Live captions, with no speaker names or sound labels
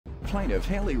Plaintiff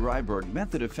Haley Ryberg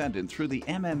met the defendant through the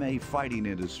MMA fighting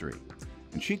industry,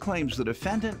 and she claims the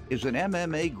defendant is an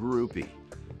MMA groupie.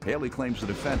 Haley claims the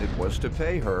defendant was to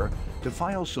pay her to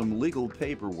file some legal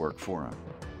paperwork for him,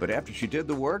 but after she did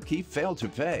the work, he failed to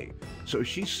pay, so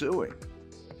she's suing.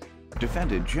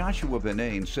 Defendant Joshua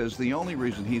Benain says the only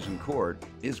reason he's in court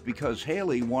is because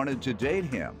Haley wanted to date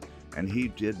him, and he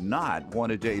did not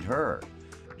want to date her.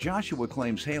 Joshua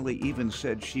claims Haley even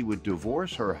said she would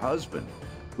divorce her husband,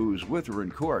 who's with her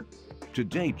in court, to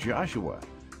date Joshua.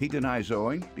 He denies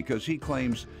owing because he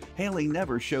claims Haley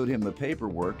never showed him the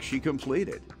paperwork she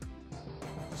completed.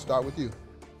 Start with you.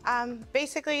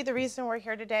 Basically, the reason we're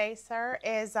here today, sir,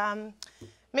 is Mr.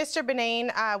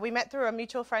 Benain, we met through a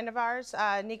mutual friend of ours.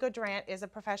 Nico Durant is a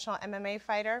professional MMA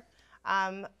fighter.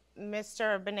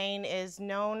 Mr. Benain is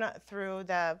known through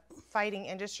the fighting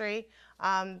industry,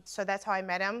 so that's how I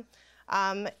met him.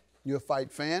 You're a fight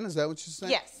fan, is that what you're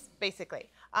saying? Yes, basically.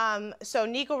 So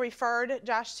Nico referred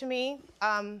Josh to me.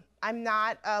 I'm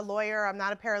not a lawyer, I'm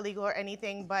not a paralegal or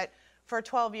anything, but for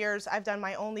 12 years I've done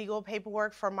my own legal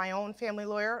paperwork for my own family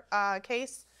lawyer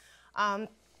case.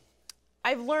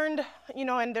 I've learned, you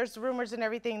know, and there's rumors and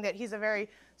everything that he's a very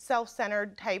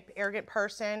self-centered type, arrogant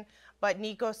person, but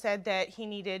Nico said that he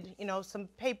needed, you know, some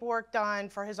paperwork done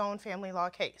for his own family law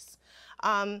case.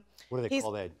 What do they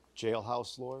call that?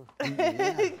 Jailhouse lawyer?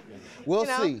 Yeah. We'll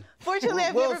see. Fortunately,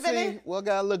 I've never been in. We'll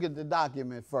gotta look at the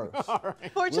document first. Right.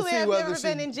 Fortunately, I've never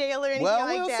been in jail or anything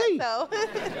like that.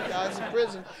 So. Guys in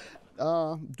prison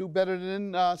do better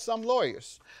than some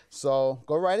lawyers. So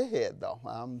go right ahead, though.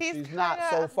 She's not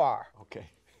so far. Okay.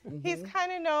 He's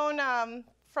kind of known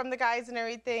from the guys and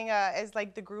everything as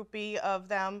like the groupie of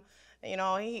them. You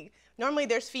know, normally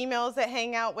there's females that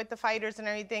hang out with the fighters and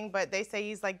everything, but they say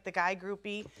he's like the guy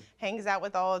groupie, hangs out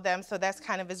with all of them, so that's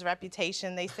kind of his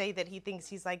reputation. They say that he thinks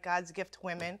he's like God's gift to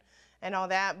women and all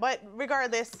that. But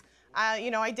regardless, you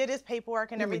know, I did his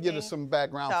paperwork and everything. Let me get us some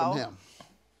background from him.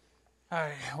 All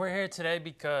right, we're here today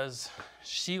because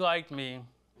she liked me,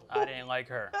 I didn't like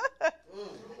her.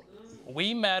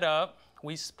 We met up,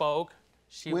 we spoke.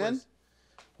 When?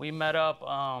 We met up.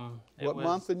 What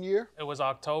month and year? It was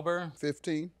October.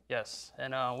 15. Yes,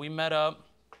 and we met up.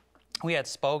 We had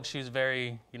spoke. She was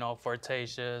very, you know,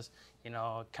 flirtatious. You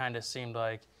know, kind of seemed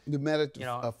like. You met at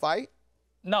a fight?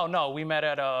 No, we met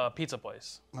at a pizza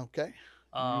place. Okay.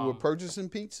 You were purchasing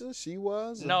pizza. She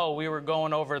was. No, we were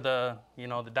going over the, you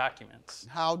know, the documents.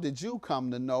 How did you come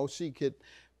to know she could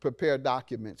prepare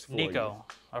documents for you? Nico,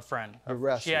 a friend. The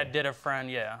wrestler. She did a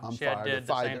friend, yeah. She did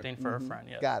the same thing for her friend,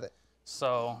 yeah. Got it.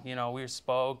 So, you know, we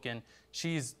spoke, and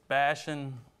she's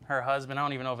bashing her husband. I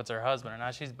don't even know if it's her husband or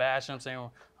not. She's bashing him, saying,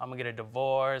 I'm going to get a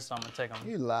divorce. I'm going to take him.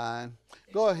 You lying.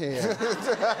 Go ahead.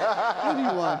 What do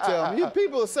you want to tell me?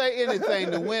 People say anything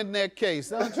to win their case.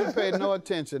 Don't you pay no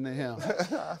attention to him.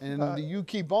 And you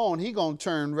keep on, he going to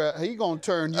turn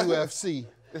UFC.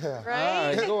 Yeah. All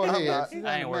Right? right, go ahead.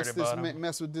 I ain't worried about him.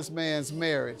 Mess with this man's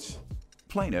marriage.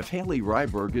 Plaintiff Haley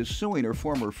Ryberg is suing her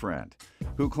former friend,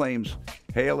 who claims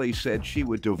Haley said she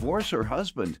would divorce her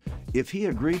husband if he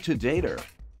agreed to date her.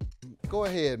 Go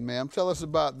ahead, ma'am. Tell us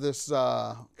about this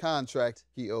contract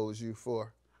he owes you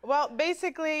for. Well,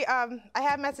 basically, I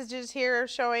have messages here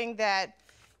showing that,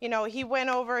 you know, he went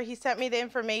over, he sent me the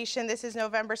information. This is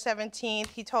November 17th.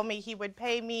 He told me he would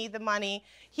pay me the money.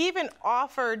 He even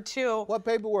offered to... What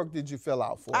paperwork did you fill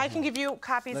out for I him? can give you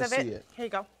copies of it. Let's see it. Here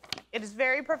you go. It is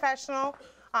very professional.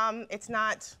 It's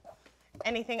not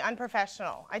anything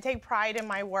unprofessional. I take pride in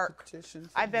my work.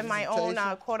 I've been my own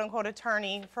quote-unquote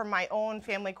attorney for my own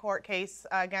family court case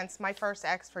against my first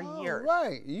ex for years.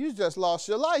 Right. You just lost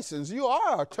your license. You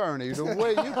are an attorney. The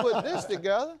way you put this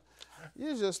together,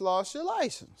 you just lost your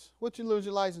license. What you lose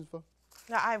your license for?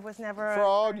 No, I was never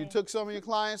fraud? You took some of your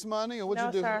clients' money, or what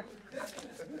you do? Sir.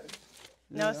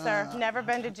 No, sir. Never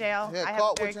been to jail. Yeah, I have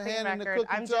a very clean record.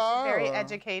 I'm just a very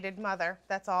educated mother.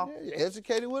 That's all. Yeah, you're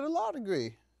educated with a law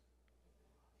degree.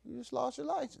 You just lost your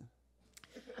license.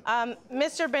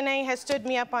 Mr. Benain has stood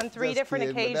me up on three different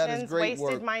occasions,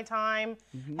 wasted my time,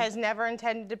 has never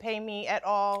intended to pay me at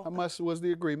all. How much was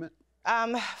the agreement?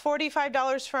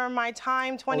 $45 for my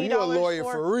time, $20 you're a lawyer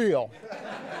for real.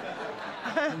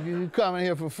 You come in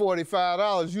here for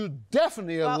 $45, you're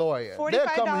definitely a lawyer. They're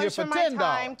coming here for $10. For my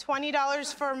time,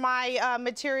 $20 for my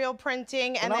material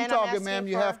printing, and then I'm talking, ma'am,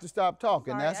 you have to stop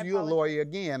talking. Sorry, you're a lawyer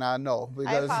again, I know,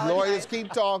 because lawyers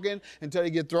keep talking until they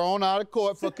get thrown out of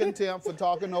court for contempt for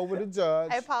talking over the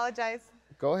judge. I apologize.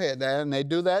 Go ahead, and they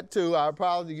do that too. I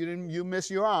apologize. You miss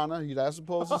Your Honor. You're not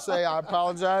supposed to say, I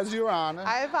apologize, Your Honor.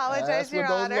 I apologize,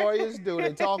 Your Honor. That's what those lawyers do.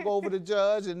 They talk over the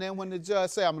judge, and then when the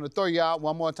judge say, I'm going to throw you out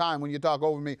one more time when you talk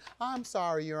over me, I'm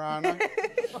sorry, Your Honor.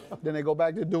 Then they go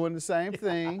back to doing the same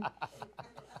thing.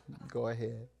 Go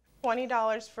ahead.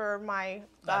 $20 for my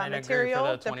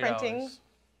material, the printing,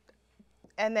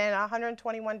 and then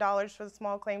 $121 for the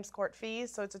small claims court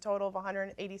fees, so it's a total of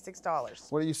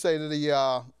 $186. What do you say to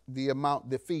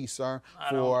the fee, sir,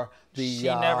 for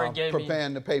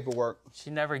preparing the paperwork? She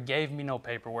never gave me no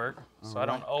paperwork, so I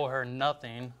don't owe her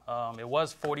nothing. It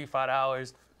was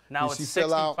 $45. Now it's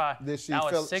 $65. Did she now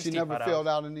it's $65. She never filled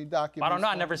out any documents? I don't know.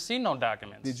 I never seen no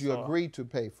documents. Did you agree to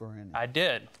pay for any? I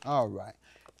did. All right.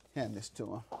 Hand this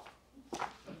to him.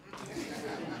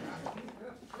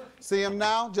 See him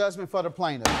now? Judgment for the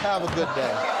plaintiff. Have a good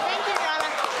day. Thank you.